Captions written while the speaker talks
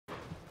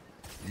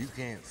You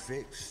can't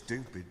fix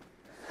stupid.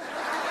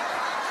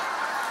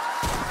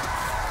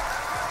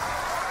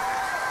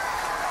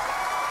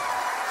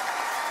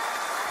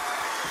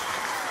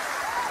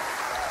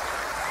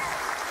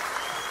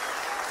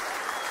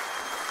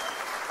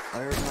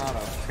 There's not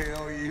a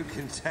pill you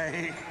can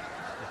take.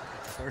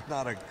 There's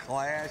not a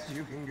class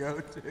you can go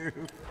to.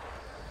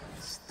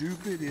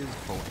 Stupid is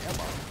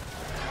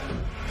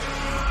forever.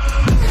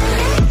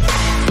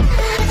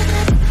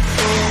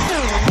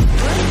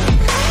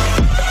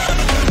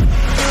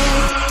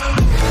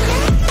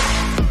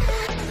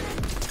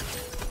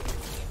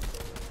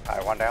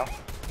 Alright, one down.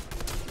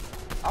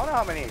 I don't know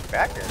how many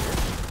back there is.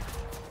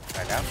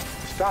 Right now.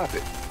 Stop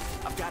it.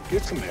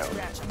 Get some help. Yo,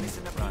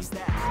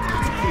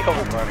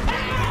 running.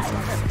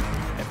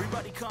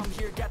 Everybody come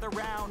here, gather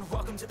round.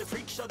 Welcome to the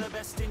freak show, the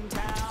best in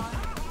town.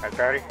 Alright,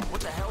 30.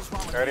 What the hell's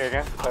wrong with 30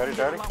 again. 30,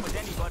 30. with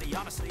anybody,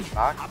 honestly.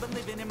 Knock. I've been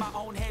living in my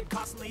own head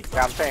constantly.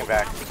 Yeah, I'm staying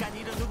back. I think I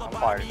need a little I'm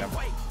body firing them.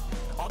 awake.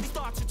 All these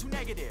thoughts are too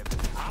negative.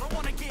 I don't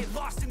want to get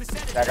lost in the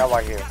sedative. Yeah, I got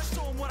one here. Gotta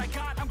show 'em what I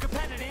got. I'm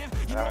competitive.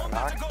 You know I'm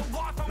Knock. about to go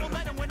off. I won't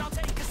let 'em win. I'll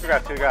take a We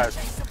got two guys.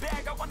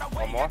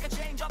 One more. I can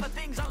change all the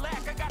things I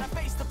lack. I gotta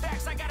face the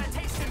facts. I gotta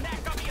taste the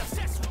knack. I'll be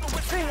obsessed with the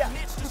whip and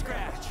itch to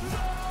scratch.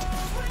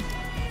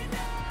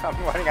 I'm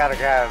running out of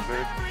gas, dude.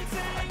 Yeah,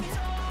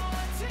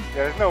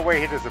 there's no way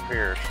he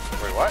disappeared.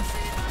 Wait, what?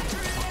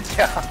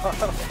 Yeah,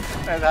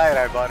 that's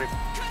high, buddy.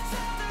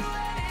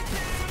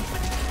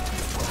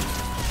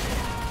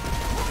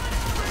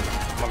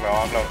 I'm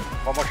low.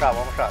 One more shot.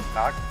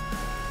 Knock.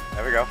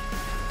 There we go.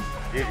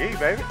 GG,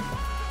 baby.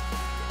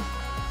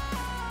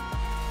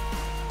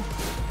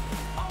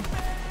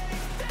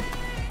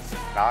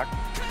 Knock.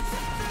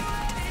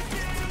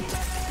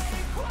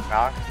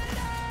 Knock.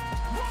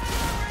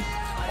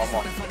 One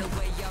more.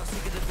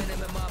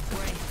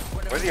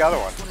 Where's the other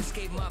one?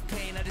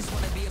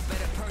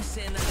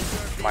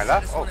 My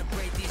left? Oh.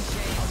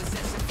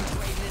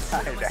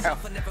 Down.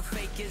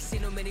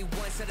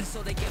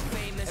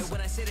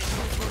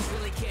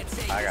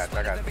 I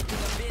got it.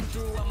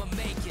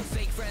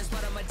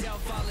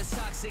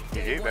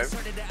 GG, baby.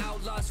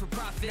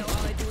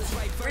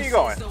 Where you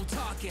going?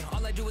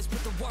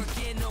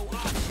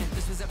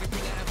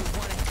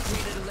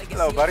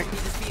 Hello, buddy.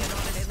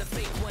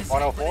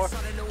 104?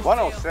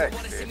 106,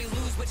 dude.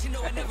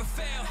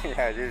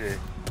 Yeah, GG.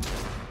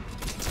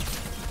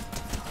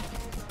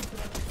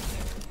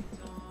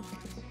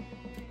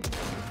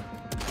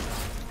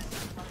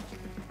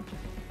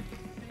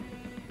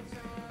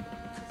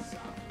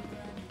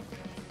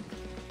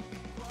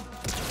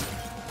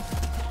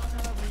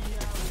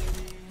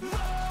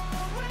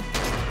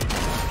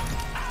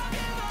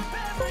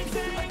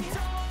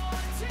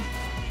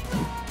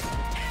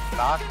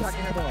 Knock.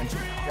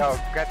 Yo,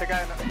 get the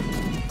guy.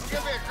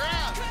 Give me a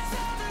grab.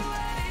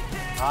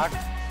 Knock.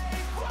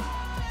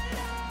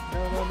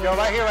 Yo,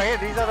 right here.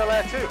 These are the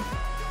last two.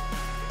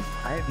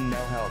 I have no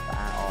health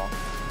at all.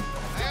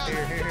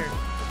 Here. There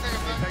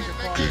you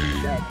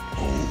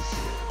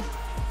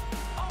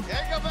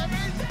go, baby.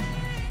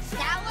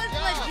 That was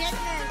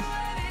legitness.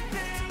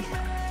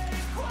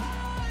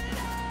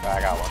 I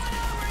got one.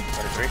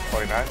 33,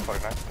 49,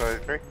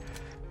 33.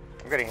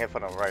 I'm getting hit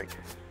from the right.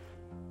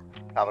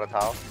 Top of the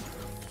tower.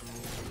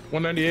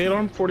 198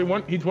 on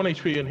 41. He's 1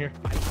 HP in here.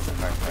 Nice.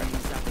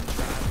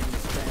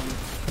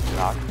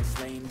 Knock.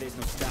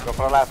 Go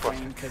for the last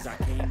one.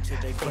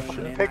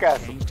 Pick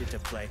ass.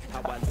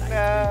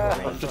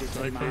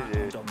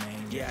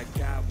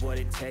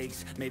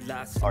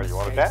 Oh, you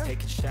want a bat? I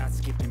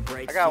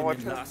got one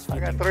too. I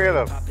got 3 of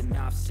them.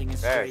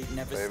 Hey,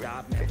 baby.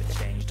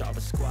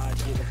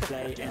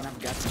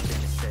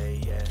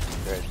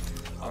 Good.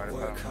 I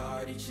work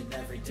hard each and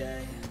every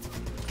day.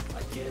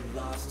 I get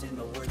lost in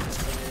the words I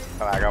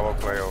say. I got one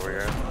play over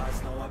here.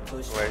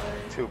 Wait,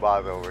 2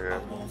 bars over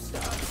here.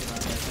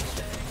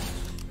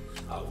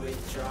 I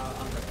withdraw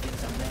on the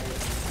things I made.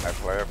 Nice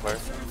player. Turn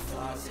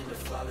flaws into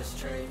flawless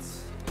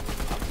traits. I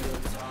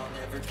build tall,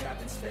 never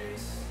capped in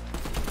space. I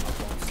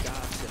won't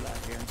stop till I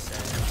hear him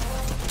say.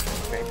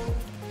 Okay.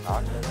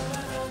 Knock.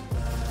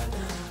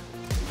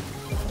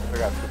 We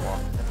got 2 more.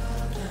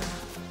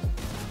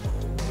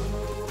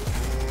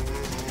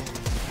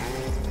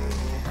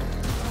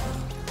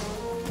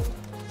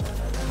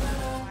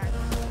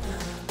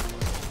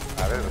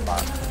 There's a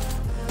bot.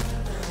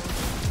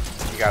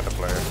 You got the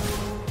player.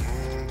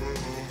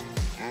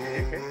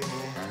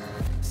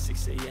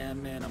 6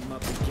 a.m. and I'm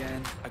up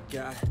again. I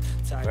got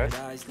tired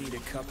eyes, need a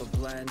cup of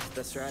blend.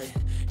 That's right.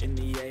 In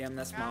the AM,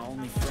 that's my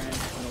only friend.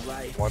 No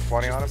light.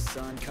 120 on him. Just the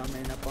sun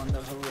coming up on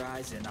the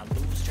horizon. I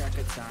lose track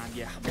of time.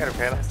 Yeah, I'm Get him,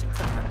 Panda.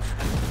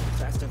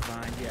 class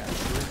divine. Yeah,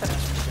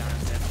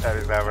 That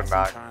is never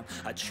knocked.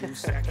 I choose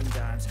stacking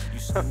dimes. You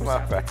snooze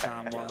half the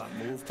time while I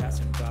move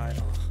passing by.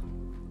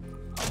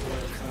 I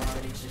work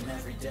hard each and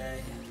every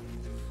day.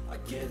 I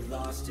get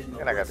lost in the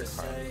And I got words this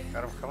I one. say.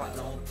 Got him, come I on.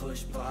 don't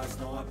push pause,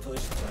 no, I push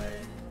play.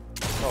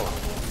 Oh,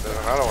 there's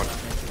another one.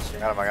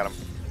 Got him.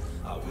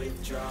 I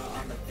withdraw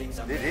on the things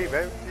I GG,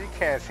 baby. You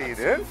can't see,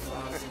 dude.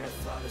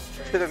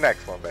 To the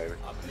next one, baby.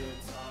 build